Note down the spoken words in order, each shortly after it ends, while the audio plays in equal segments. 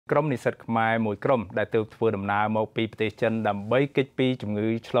ក្រុមនិស្សិតខ្មែរមួយក្រុមដែលទើបធ្វើដំណើរមកពីប្រទេសចិនដើម្បីគេចពីជំងឺ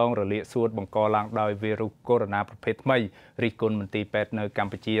ឆ្លងរលាកសួតបង្កឡើងដោយវីរុសកូវីដ -19 ប្រភេទថ្មីរិះគន់មន្ទីរពេទ្យនៅក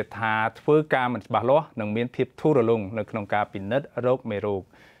ម្ពុជាថាធ្វើការមិនច្បាស់លាស់និងមានភាពធូររលុងនៅក្នុងការពិនិត្យរោគមេរោគ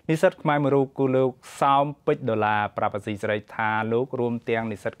និស្សិតខ្មែរមួយរូបគឺលោកសោមពេជ្រដុល្លារប្រាប់អាស៊ីសេរីថាលោករួមទាំង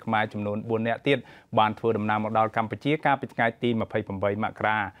និស្សិតខ្មែរចំនួន4នាក់ទៀតបានធ្វើដំណើរមកដល់កម្ពុជាកាលពីថ្ងៃទី28មក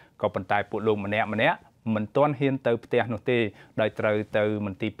រាក៏ប៉ុន្តែពួកលោកម្នាក់មិនទាន់ហ៊ានទៅផ្ទះនោះទេដោយត្រូវទៅម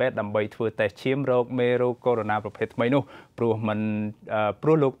ន្ទីរពេទ្យដើម្បីធ្វើតេស្តឈាមរោគមេរោគកូវីដ -19 ប្រភេទថ្មីនោះព្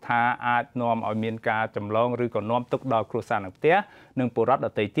រោះលោកថាអាចនាំឲ្យមានការចម្លងឬក៏នាំទុក្ខដល់គ្រួសារនៅផ្ទះនិងពលរដ្ឋដ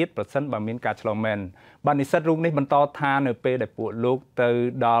ទៃទៀតប្រសិនបើមានការឆ្លងមែនបាទនិស្សិតរូបនេះបន្តថានៅពេលដែលពួកលោកទៅ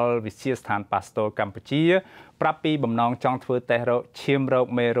ដល់វិទ្យាស្ថានប៉ាស្ទ័រកម្ពុជាប្រាប់ពីបំណងចង់ធ្វើតេស្តរោគឈាមរោគ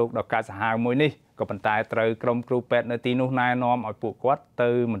មេរោគដ៏កាចសាហាវមួយនេះក៏ប៉ុន្តែត្រូវក្រុមគ្រូពេទ្យនៅទីនោះណែនាំឲ្យពួកគាត់ទៅ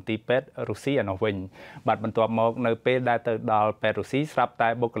មន្ទីរពេទ្យរុស្ស៊ីឯនោះវិញបាទបន្ទាប់មកនៅពេលដែលទៅដល់ពេទ្យរុស្ស៊ីស្រាប់តែ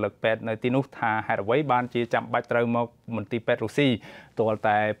បុគ្គលិកពេទ្យនៅទីនោះថាហេតុអ្វីបានជាចាំបាច់ត្រូវមកមន្ទីរពេទ្យរុស្ស៊ីទាល់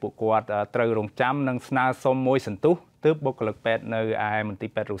តែពួកគាត់ត្រូវរងចាំនិងស្នើសុំមួយសន្ទុះទើបបុគ្គលិកពេទ្យនៅឯមន្ទីរ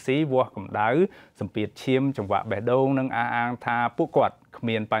ពេទ្យរុស្ស៊ីវាស់កម្ដៅសម្ពាធឈាមចង្វាក់បេះដូងនិងអះអាងថាពួកគាត់គ្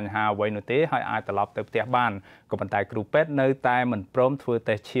មានបញ្ហាអ្វីនោះទេហើយអាចត្រឡប់ទៅផ្ទះបានក៏ប៉ុន្តែគ្រូពេទ្យនៅតែមិនព្រមធ្វើ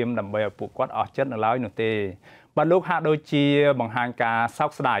តេស្តឈាមដើម្បីឲ្យពួកគាត់អស់ចិត្តនៅឡើយនោះទេបាទលោកហាក់ដូចជាបង្ហាញការសោ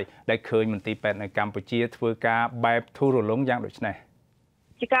កស្ដាយដែលឃើញមន្ទីរពេទ្យនៅកម្ពុជាធ្វើការបែបធូររលុងយ៉ាងដូចនេះ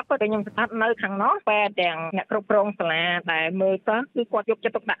ជាការពិតដែលខ្ញុំស្ដាប់នៅខាងនោះពេទ្យទាំងអ្នកគ្រប់គ្រងសាលាដែលមើលទៅគឺគាត់យកចិ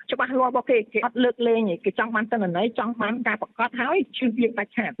ត្តទុកដាក់ច្បាស់លាស់របស់គេអត់លើកលែងទេគេចង់បានទិន្នន័យចង់បានការប្រកាសហើយជឿវាដា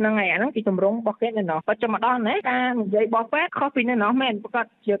ច់ខាតហ្នឹងហើយអាហ្នឹងគឺទម្រង់របស់គេនៅនោះក៏ចាំមកដល់ណាការនិយាយរបស់ពេទ្យខុសពីនៅនោះមែនប្រកាស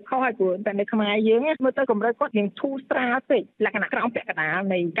ជាខុសហើយព្រោះតែនៅខ្មែរយើងមើលទៅកម្រិតគាត់រៀងធូរស្រាលពេកលក្ខណៈក្រោមពាក់កណ្ដាល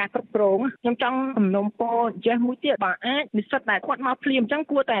នៃការគ្រប់គ្រងខ្ញុំចង់សំណូមពរចេះមួយទៀតបើអាចនិស្សិតដែលគាត់មកភ្លាមអញ្ចឹង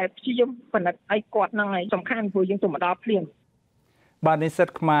គួរតែព្យាយាមពិនិត្យឲ្យគាត់ហ្នឹងហើយសំខាន់ព្រោះយើងទៅមកដល់ភ្លាមបាទនិស្សិត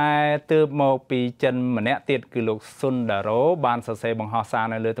ខ្មែរទើបមកពីចិនម្នាក់ទៀតគឺលោកស៊ុនដារ៉ូបានសរសេរបង្ហោះសារ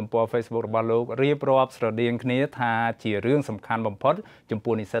នៅលើទំព័រ Facebook របស់លោករៀបរាប់ស្រដៀងគ្នាថាជារឿងសំខាន់បំផុតចំ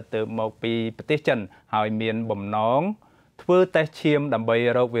ពោះនិស្សិតទើបមកពីប្រទេសចិនហើយមានបំណងធ្វើតេស្តឈាមដើម្បី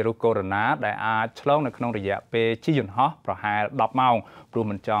រកវីរុសកូវីដ -19 ដែលអាចឆ្លងនៅក្នុងរយៈពេលជិះយន្តហោះប្រហែល10ម៉ោងព្រោះ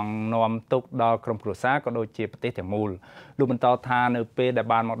មិនចង់នាំទុក្ខដល់ក្រុមគ្រួសារក៏ដូចជាប្រទេសទាំងមូលលោកបន្តថានៅពេលដែល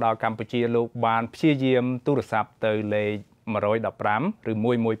បានមកដល់កម្ពុជាលោកបានព្យាយាមទូរស័ព្ទទៅលេខ115ឬ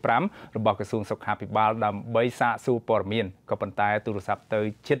115របស់ក្រសួងសុខាភិបាលដើម្បីសាកសួរព័ត៌មានក៏ប៉ុន្តែទូរស័ព្ទទៅ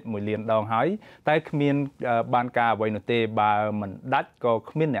ជិត1លានដងហើយតែគ្មានបានការអ្វីនោះទេបើមិនដាច់ក៏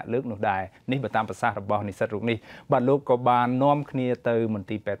គ្មានអ្នកលើកនោះដែរនេះបើតាមប្រសាសន៍របស់និស្សិតរូបនេះបាទលោកក៏បាននាំគ្នាទៅមន្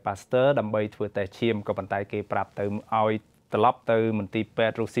ទីរពេទ្យប៉ាស្ទ័រដើម្បីធ្វើតេស្តឈាមក៏ប៉ុន្តែគេប្រាប់ទៅឲ្យត្រឡប់ទៅមន្ទីរពេ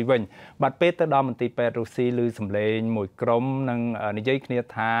ទ្យរុស្ស៊ីវិញបាទពេលទៅដល់មន្ទីរពេទ្យរុស្ស៊ីឮសំឡេងមួយក្រុមនិងនិយាយគ្នា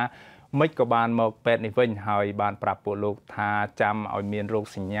ថាមិនក៏បានមកពេទ្យនេះវិញហើយបានប្រាប់ពួកលោកថាចាំឲ្យមានរោគ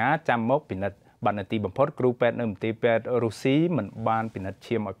សញ្ញាចាំមកពិនិត្យបាទនាទីបំផុតគ្រូពេទ្យនៅមន្ទីរពេទ្យរុស្ស៊ីមិនបានពិនិត្យ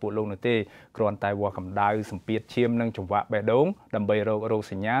ឈាមឲ្យពួកលោកនោះទេគ្រាន់តែវាស់កម្ដៅសម្ពាធឈាមនិងចង្វាក់បេះដូងដើម្បីរករោគ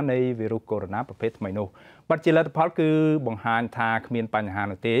សញ្ញានៃវីរុសកូវីដ -19 ប្រភេទថ្មីនោះបាទជាលទ្ធផលគឺបង្ហាញថាគ្មានបញ្ហា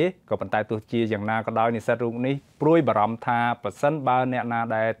នោះទេក៏ប៉ុន្តែទោះជាយ៉ាងណាក៏ដោយនិស្សិតរូបនេះព្រួយបារម្ភថាប្រសិនបើអ្នកណា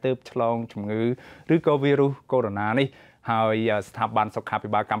ដែលទើបឆ្លងជំងឺឬក៏វីរុសកូវីដ -19 នេះហើយស្ថាប័នសុខាភិ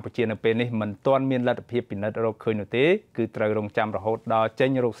បាលកម្ពុជានៅពេលនេះមិនទាន់មានលទ្ធភាពពិនិត្យរោគឃើញនោះទេគឺត្រូវរងចាំរហូតដល់ចេញ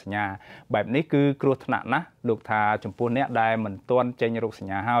រោគសញ្ញាបែបនេះគឺគ្រោះថ្នាក់ណាស់លោកថាចំពោះអ្នកដែលមិនទាន់ចេញរោគសញ្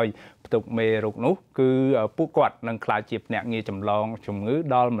ញាហើយផ្ទុកមេរោគនោះគឺពួកគាត់នឹងក្លាយជាភ្នាក់ងារចម្លងជំងឺ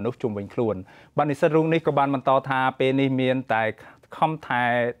ដល់មនុស្សជុំវិញខ្លួនបាទនិស្សិតរូបនេះក៏បានបន្តថាពេលនេះមានតែខំថែ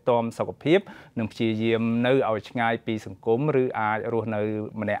ទាំសុខភាពនិងព្យាយាមនៅឲ្យឆ្ងាយពីសង្គមឬអាចរស់នៅ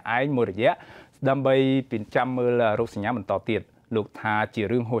ម្នាក់ឯងមួយរយៈដើម្បីពិនិត្យមើលរោគសញ្ញាបន្តទៀតលោកថាជា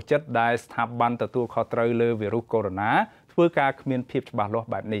រឿងហួសចិត្តដែលស្ថាប័នទទួលខុសត្រូវលើវីរុសកូវីដ -19 ធ្វើការគ្មានភាពច្បាស់លាស់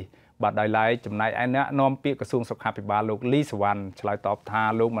បែបនេះបាទដោយឡែកចំណែកឯអ្នកនាំពាក្យក្រសួងសុខាភិបាលលោកលីសវណ្ណឆ្លើយតបថា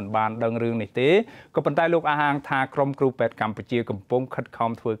លោកមិនបានដឹងរឿងនេះទេក៏ប៉ុន្តែលោកអះអាងថាក្រុមគ្រូពេទ្យកម្ពុជាកំពុងខិត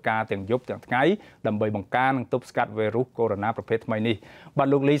ខំធ្វើការទាំងយប់ទាំងថ្ងៃដើម្បីបង្ការនិងទប់ស្កាត់វីរុសកូវីដ -19 ប្រភេទថ្មីនេះបាទ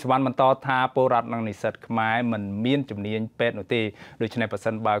លោកលីសវណ្ណបន្តថាពលរដ្ឋនិងនិស្សិតខ្មែរមិនមានជំនាញពេទ្យនោះទេដូច្នេះប្រ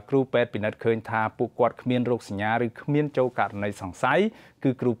សិនបើគ្រូពេទ្យពិនិត្យឃើញថាពួកគាត់គ្មានរោគសញ្ញាឬគ្មានចូលករណីសង្ស័យ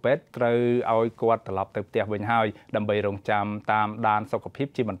គឺគ្រូពេទ្យត្រូវឲ្យគាត់ត្រឡប់ទៅផ្ទះវិញហើយដើម្បីរងចាំតាមដានសុខភាព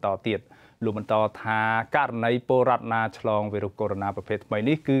ជាបន្តទៀតលោកបន្តថាករណីពលរដ្ឋណាឆ្លងវីរុសកូវីដ -19 ប្រភេទថ្មី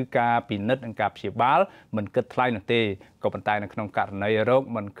នេះគឺការពិនិត្យនិងការព្យាបាលមិនគិតថ្លៃនោះទេក៏ប៉ុន្តែនៅក្នុងករណីរោគ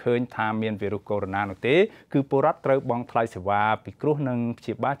មិនឃើញថាមានវីរុសកូវីដ -19 នោះទេគឺពលរដ្ឋត្រូវបង់ថ្លៃសេវាពិគ្រោះនិងព្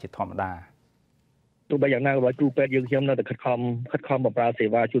យាបាលជាធម្មតា ទោះបីយ៉ាងណាក៏គ្រូពេទ្យយើងខ្ញុំនៅតែខិតខំបម្រើសេ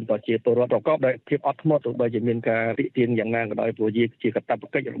វាជូនប្រជាពលរដ្ឋប្រកបដោយភាពអត់ធ្មត់ទោះបីជាមានការទាក់ទាញយ៉ាងណាក៏ដោយព្រោះជាកាតព្វ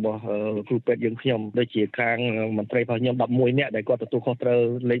កិច្ចរបស់គ្រូពេទ្យយើងខ្ញុំដូចជាខាងមន្ត្រីរបស់ខ្ញុំ11នាក់ដែលគាត់ទទួលខុសត្រូវ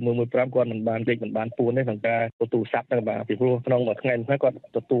លេខ115គាត់មិនបានលេខមិនបានពួនទេក្នុងការទូរស័ព្ទហ្នឹងបាទពីព្រោះក្នុងមួយថ្ងៃគាត់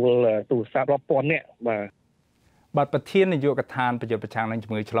ទទួលទូរស័ព្ទរាប់ពាន់នាក់បាទប្រធាននាយកដ្ឋានប្រយុទ្ធប្រឆាំងនឹង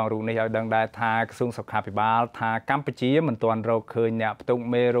ជំងឺឆ្លងរោគនេះឲ្យដឹងដែរថាក្រសួងសុខាភិបាលថាកម្ពុជាមិនទាន់រកឃើញអ្នកផ្ទុក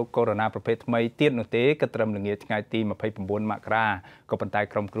មេរោគកូវីដ -19 ប្រភេទថ្មីទៀតនោះទេគិតត្រឹមល្ងាចថ្ងៃទី29 មករាក៏ប៉ុន្តែ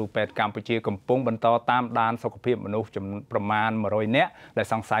ក្រុមគ្រូពេទ្យកម្ពុជាកំពុងបន្តតាមដានសុខភាពមនុស្សប្រមាណ100នាក់ដែល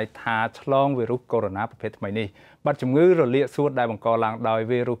សង្ស័យថាឆ្លងវីរុសកូវីដ -19 ប្រភេទថ្មីនេះបាទជំងឺរលាកសួតដែលបង្កឡើងដោយ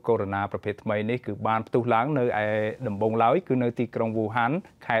វីរុសកូវីដ -19 ប្រភេទថ្មីនេះគឺបានផ្ទុះឡើងនៅឯដំបូងឡើយគឺនៅទីក្រុងវូហាន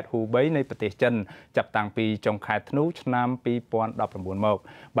ខេត្តហ៊ូបេនៃប្រទេសចិនចាប់តាំងពីចុងខែធ្នូឆ្នាំ2019មក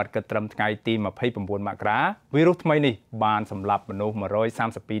បាទគិតត្រឹមថ្ងៃទី29មករាវីរុសថ្មីនេះបានសម្លាប់មនុស្ស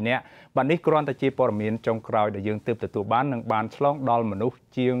132នាក់បាទនេះគ្រាន់តែជាព័ត៌មានចុងក្រោយដែលយើងទើបទទួលបាននិងបានឆ្លងដល់មនុស្ស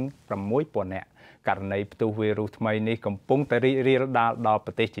ជាង6000នាក់ករណីផ្ទុះវីរុសថ្មីនេះកំពុងតែរីករាលដាលដល់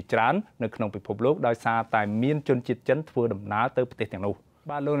ប្រទេសជាច្រើននៅក្នុងពិភពលោកដោយសារតែមានជនជាតិចិនធ្វើដំណើរទៅប្រទេសទាំងនោះ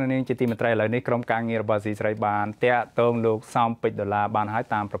បាទលោកនាងជាទីមេត្រីឥឡូវនេះក្រុមការងាររបស់ស៊ីស្រីបានតាក់ទងលោកសំពេជ្រដុល្លារបានហើយ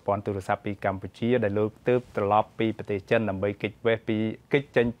តាមប្រព័ន្ធទូរស័ព្ទពីកម្ពុជាដែលលោកទើបត្រឡប់ពីប្រទេសចិនដើម្បីគេច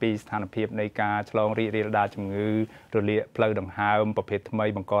ចេញពីស្ថានភាពនៃការឆ្លងរីករាលដាលជំងឺរលាកផ្លូវដង្ហើមប្រភេទថ្មី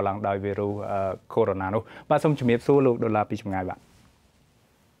បង្កឡើងដោយវីរុសកូវីដ -19 នោះបាទសូមជំរាបសួរលោកដុល្លារពីចម្ងាយបាទ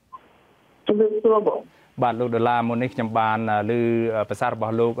ជំរាបសួរបងបាទលោកដុល្លារមុននេះខ្ញុំបានឮប្រសាសន៍រប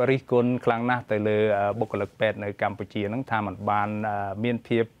ស់លោករិះគន់ខ្លាំងណាស់ទៅលើបុគ្គលិកពេទ្យនៅកម្ពុជាហ្នឹងថាมันបានមាន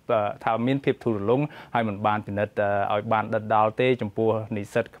ភាពធូររលុងហើយมันបានពិនិត្យឲ្យបានដិតដល់ទេចំពោះនិ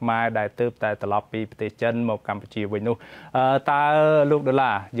ស្សិតខ្មែរដែលទើបតែត្រឡប់ពីប្រទេសចិនមកកម្ពុជាវិញនោះតើលោកដុល្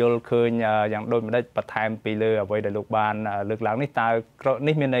លារយល់ឃើញយ៉ាងដូចម្ដេចបន្ថែមពីលើអ្វីដែលលោកបានលើកឡើងនេះតើ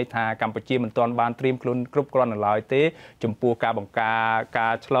នេះមានន័យថាកម្ពុជាមិនទាន់បានត្រៀមខ្លួនគ្រប់គ្រាន់នៅឡើយទេចំពោះការបង្ការកា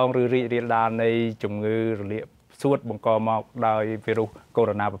រឆ្លងឬរីករាលដាលនៃជំងឺរលាកសួតបង្កមកដោយវីរុសកូ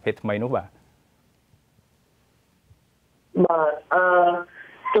វីដ -19 ប្រភេទថ្មីនោះបាទ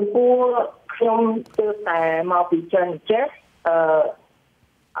ចំពោះខ្ញុំទើបតែមកពីចិនចេះ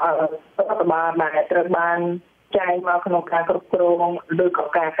រដ្ឋបាលដែលត្រូវបានចែងមកក្នុងការគ្រប់គ្រងឬក៏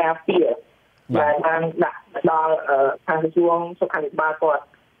ការការពារដែលបានដាក់ដល់ខាងក្រសួងសុខាភិបាលគាត់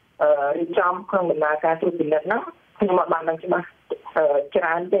រៀបចំក្នុងដំណើរការត្រួតពិនិត្យហ្នឹងខ្ញុំអត់បានដឹងច្បាស់ច្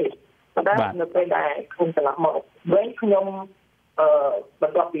រើនទេប៉ុន្តែនៅពេលដែលខ្ញុំត្រឡប់មកវិញខ្ញុំប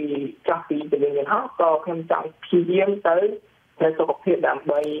ន្ទាប់ពីចោះពីពលានយន្តហោះក៏ខ្ញុំចង់ព្យាយាមទៅនៅសុខភាពដើម្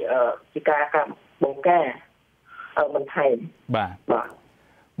បីជាការបង្ការបន្ថែមបា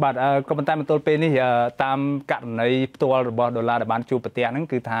ទក៏ប៉ុន្តែមកទល់ពេលនេះតាមករណីផ្ទាល់របស់ដុល្លារដែលបានជួបប្រទះហ្នឹង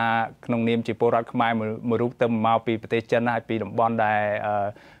គឺថាក្នុងនាមជាពលរដ្ឋខ្មែរមួយរូបទៅមកពីប្រទេសចិនហើយពីតំបន់ដែល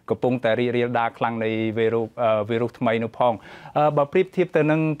កំពុងតែរីករាលដាលខ្លាំងនៃវីរុសថ្មីនោះផងបើប្រៀបធៀបទៅ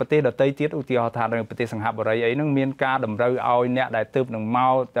នឹងប្រទេសដទៃទៀតឧទាហរណ៍ថានៅប្រទេសសិង្ហបុរីអីហ្នឹងមានការតម្រូវឲ្យអ្នកដែលទើបនឹងម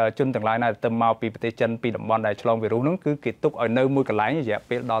កជនទាំងឡាយដែលទើបមកពីប្រទេសចិនពីតំបន់ដែលឆ្លងវីរុសហ្នឹងគឺគេទុកឲ្យនៅមួយកន្លែងរយៈ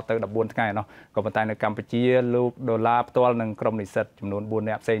ពេលដល់ទៅ14ថ្ងៃឯណោះក៏ប៉ុន្តែនៅកម្ពុជាលោកដុល្លារផ្ទាល់នឹងក្រុមនិស្សិតចំនួន4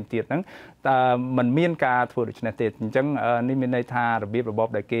នាក់ផ្សេងទៀតហ្នឹងតែมันមានការធ្វើដូច្នេះទេអញ្ចឹងនេះមានន័យថារបៀបរបប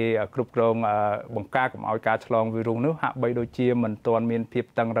ដែលគេគ្រប់គ្រងបង្ការកុំឲ្យការឆ្លងវីរុសនោះហាក់បីដូចជាមិនទាន់មានភាព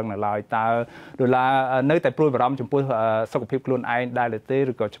តឹងរឹងនៅឡើយតើដុល្លារនៅតែព្រួយបារម្ភចំពោះសុខភាពខ្លួនឯងដែរទេ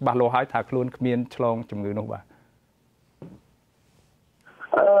ឬក៏ច្បាស់លាស់ហើយថាខ្លួនគ្មានឆ្លងជំងឺនោះបាទ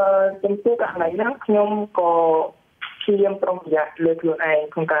ចំពោះករណីហ្នឹងខ្ញុំក៏ព្យាយាមប្រុងប្រយ័ត្នលើខ្លួនឯង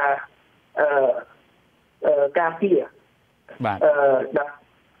ក្នុងការពារបាទ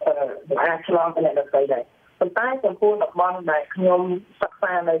អាចឆ្លងទៅអ្នកដទៃដែរប៉ុន្តែចំពោះតំបន់ដែលខ្ញុំសិក្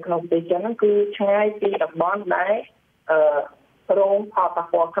សានៅក្នុងប្រទេសចិនហ្នឹងគឺឆ្ងាយពីតំបន់ដែលរងផលប៉ះ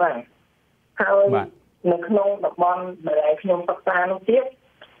ពាល់ខ្លាំងហើយនៅក្នុងតំបន់ដែលខ្ញុំសិក្សានោះទៀត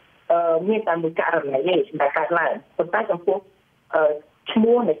មានតែមួយករណីទេដែលកើតឡើងប៉ុន្តែចំពោះឈ្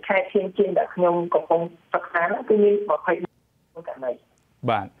មោះនៃខេត្តឈៀងជៀនដែលខ្ញុំកំពុងសិក្សានោះគឺមាន21ករណី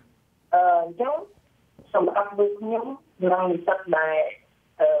បាទអញ្ចឹងសម្រាប់លោកខ្ញុំនិងនិស្សិតដែល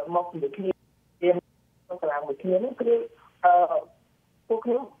មកពីគ្នាក្នុងសាលាមួយគ្នានោះគឺពួក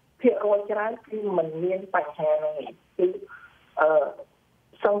ខ្ញុំភាគរយច្រើនគឺមិនមានបញ្ហាហ្នឹងទេគឺ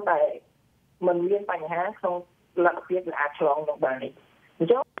សង្ស័យមិនមានបញ្ហាក្នុងលទ្ធភាពដែលអាចឆ្លងទៅបាននេះអញ្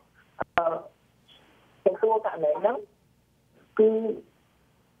ចឹងចំពោះករណីហ្នឹងគឺ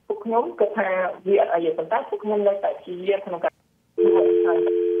ពួកខ្ញុំគិតថាវាអត់អីទេប៉ុន្តែពួកខ្ញុំនៅតែជាក្នុងការ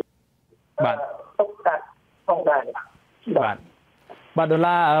បាទទុកកាត់ផងដែរបាទ បាទដុល្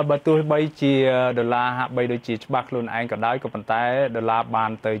លារបើទោះបីជាដុល្លារហាក់បីដូចជាច្បាស់ខ្លួនឯងក៏ដោយក៏ប៉ុន្តែដុល្លារបា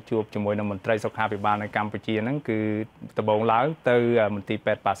នទៅជួបជាមួយនឹងមន្ត្រីសុខាភិបាលនៅកម្ពុជាហ្នឹងគឺដំបូងឡើងទៅមន្ទីរ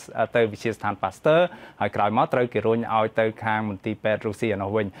ពេទ្យទៅវិទ្យាស្ថាន Pasteur ហើយក្រោយមកត្រូវគេរុញឲ្យទៅខាងមន្ទីរពេទ្យរុស្ស៊ីនោះ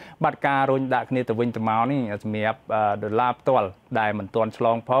វិញបាទការរុញដាក់គ្នាទៅវិញទៅមកនេះសម្រាប់ដុល្លារផ្ទាល់ដែលមិនទាន់ឆ្ល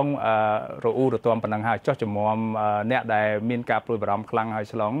ងផងរអ៊ូរទាំប៉ុណ្ណឹងហើយចុះជំនុំអ្នកដែលមានការព្រួយបារម្ភខ្លាំងហើយ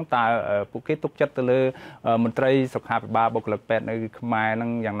ឆ្លងតើពួកគេទុកចិត្តទៅលើមន្ត្រីសុខាភិបាលបុគ្គលិកពេទ្យនៅខ្មែរនឹ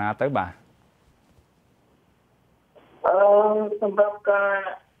ងយ៉ាងណាទៅបាទសម្រាប់ការ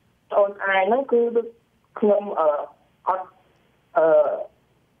អូនឯងហ្នឹងគឺខ្ញុំអត់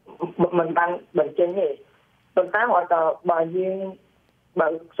មិនបានបញ្ចេញទេប៉ុន្តែគាត់ថាបើយើងបើ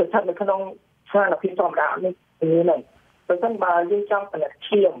ស្ថិតនៅក្នុងស្ថានភាពធម្មតានេះហ្នឹងបើមិនបើយើងចង់ផលិត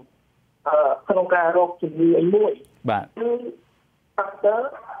ឈាមក្នុងការរកជំងឺអីមួយបាទគឺប៉ាស្ទ័រ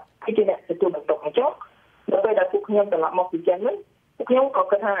គឺជាអ្នកទទួលបន្ទុកអញ្ចឹងដល់ពេលដែលពួកខ្ញុំត្រឡប់មកពីចិនវិញពួកខ្ញុំក៏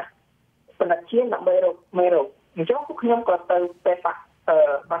គិតថាផលិតឈាមដើម្បីរកមេរោគអញ្ចឹងពួកខ្ញុំក៏ទៅពេទ្យប៉ា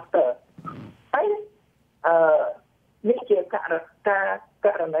ស្ទ័រហើយនេះជាក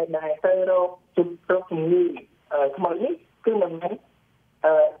រណីដែលទៅរកជំងឺថ្មីនេះគឺមិនមែន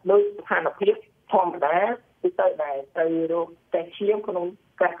ដោយស្ថានភាពធម្មតាគឺទៅដែលទៅរកតែឈាមក្នុង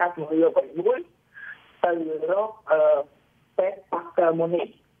ការកាត់ជំងឺអ្វីមួយទៅរកពេទ្យប៉ាស្ទ័រមួយនេះ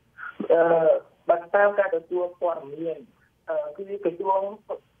បើតាមការទទួលព័ត៌មានគឺក្រសួង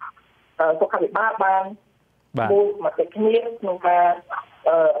សុខាភិបាលបានមួយមកតែគ្នាក្នុងការ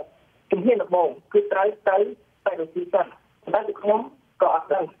ជំហានដំបូងគឺត្រូវទៅរុស្ស៊ីសិនតែខ្ញុំក៏អត់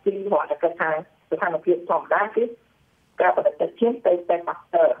ដឹងពីមកតែគាត់ថាស្ថានភាពធម្មតាគឺការផលិតឈាមទៅតែប៉ាស្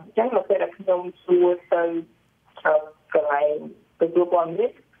ទ័រអញ្ចឹងនៅពេលដែលខ្ញុំសួរទៅកន្លែងទទួលព័ត៌មា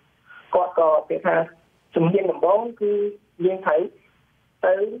នគាត់ក៏និយាយថាជំហានដំបូងគឺយើងត្រូវ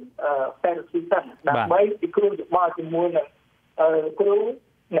ទៅតែរុស្ស៊ីសិនដើម្បីពិគ្រោះយោបល់ជាមួយនឹង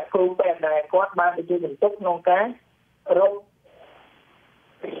អ្នកគ្រូពេទ្យដែលគាត់បានទទួលបន្ទុកក្នុងការរក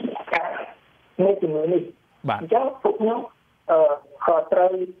ការនៃជំងឺនេះអញ្ចឹងពួកខ្ញុំក៏ត្រូ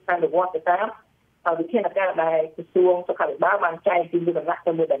វអនុវត្តទៅតាមវិធានការដែលក្រសួងសុខាភិបាលបានចែងពីលក្ខណៈ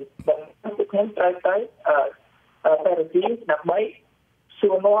ទៅមួយដែលពួកខ្ញុំត្រូវទៅរុស្ស៊ីដើម្បីសួ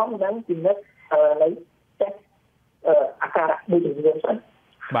រនាំនិងពិនិត្យនៅតេស្តអាការៈនៃជំងឺសិន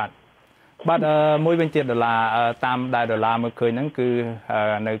បាទមួយវិញទៀតដុល្លារតាមដែលដុល្លារមើលឃើញហ្នឹងគឺ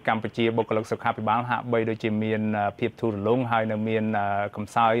នៅកម្ពុជាបុគ្គលិកសុខាភិបាលហាក់បីដូចជាមានភាពធូររលុងហើយនៅមានកំ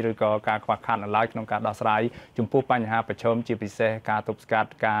សោយឬក៏ការខ្វះខាតនៅឡើយក្នុងការដោះស្រាយចំពោះបញ្ហាប្រឈមជាពិសេសការទប់ស្កាត់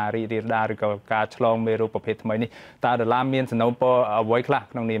ការរីករាលដាលឬក៏ការឆ្លងមេរោគប្រភេទថ្មីនេះតើដុល្លារមានសំណូមពរអ្វីខ្លះ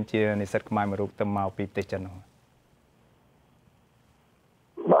ក្នុងនាមជានិស្សិតខ្មែរមួយរូបទៅមកពីប្រទេសចិននោះ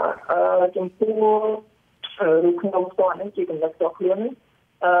បាទចំពោះរូបខ្ញុំផ្ទាល់ហ្នឹងជាកំណត់ផ្ទាល់ខ្លួន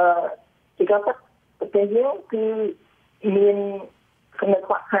ជាការពិតប្រទេសយើងគឺមាននៅ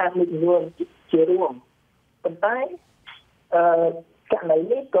ខ្វះខាតមួយចំនួនជារួមប៉ុន្តែករណី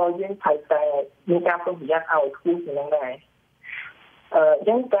នេះក៏យើងត្រូវតែមានការប្រុងប្រយ័ត្នឲ្យខ្ពស់ជាងហ្នឹងដែរអញ្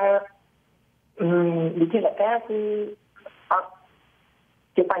ចឹងការវិធានការគឺអត់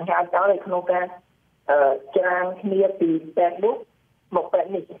ជាបញ្ហាចោលនៅក្នុងការច្រានគ្នាពីពេទ្យនោះមកពេទ្យ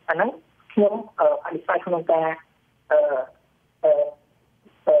នេះអាហ្នឹងខ្ញុំអនុញ្ញាតក្នុងការ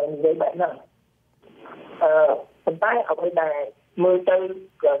និយាយបែបហ្នឹងប៉ុន្តែអ្វីដែលមើលទៅ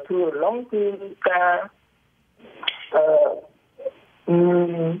ធូររលុងគឺការ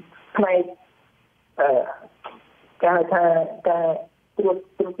ផ្នែកការថាការត្រួត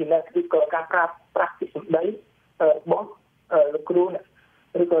ពិនិត្យឬក៏ការប្រាក់ពីសម្ដីរបស់លោកគ្រូ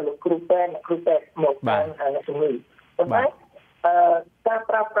ឬក៏លោកគ្រូពេទ្យមកបានជំងឺប៉ុន្តែការ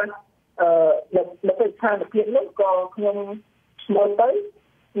ប្រើប្រាស់នៅពេលស្ថានភាពនេះក៏ខ្ញុំស្មើទៅ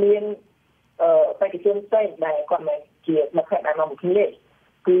មានបេក្ខជនផ្សេងដែលគាត់មិនជាអ្នកខេត្តដែលមកគ្នា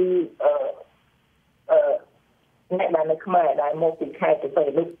គឺអ្នកដែលនៅខ្មែរដែលមកពីខេត្តទៅ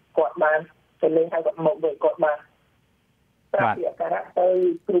នោះគាត់បានទៅលេងហើយគាត់មកវិញគាត់បានប្រាប់ពីអាការៈទៅ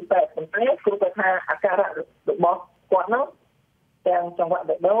គ្រូពេទ្យប៉ុន្តែគ្រូពេទ្យថាអាការៈរបស់គាត់នោះទាំងចង្វាក់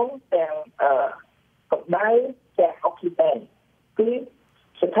បេះដូងទាំងកម្ដៅទាំងអុកស៊ីហ្សែនគឺ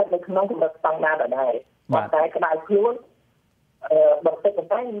ស្ថិតនៅក្នុងកម្រិតស្តង់ដារដដែលប៉ុន្តែក្តៅខ្លួនបន្តិចប៉ុន្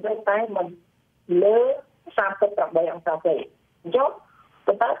តែយើងតែមិនលើ38អង្សាសេអញ្ចឹង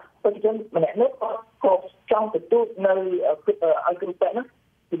ប៉ុន្តែប្រជាជនម្នាក់នេះក៏ចង់ទទួលនៅឲ្យគ្រូពេទ្យនោះ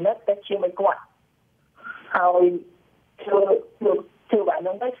ពិនិត្យតែឈាមឲ្យគាត់ហើយធ្វើបែបហ្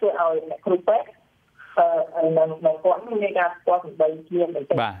នឹងទៅធ្វើឲ្យអ្នកគ្រូពេទ្យនឹងគាត់មានការស្គាល់សម្ដីជាបន្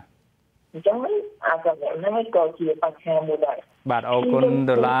តិចបាទអញ្ចឹងអាការៈហ្នឹងក៏ជាបញ្ហាមួយដែរបាទអរគុណ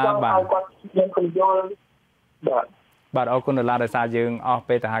ដុល្លារបាទគាត់មានគំយល់បាទអរគុណដុល្លារដោយសារយើងអស់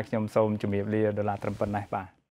ពេលទៅហើយខ្ញុំសូមជម្រាបលាដុល្លារត្រឹមប៉ុណ្ណេះបាទ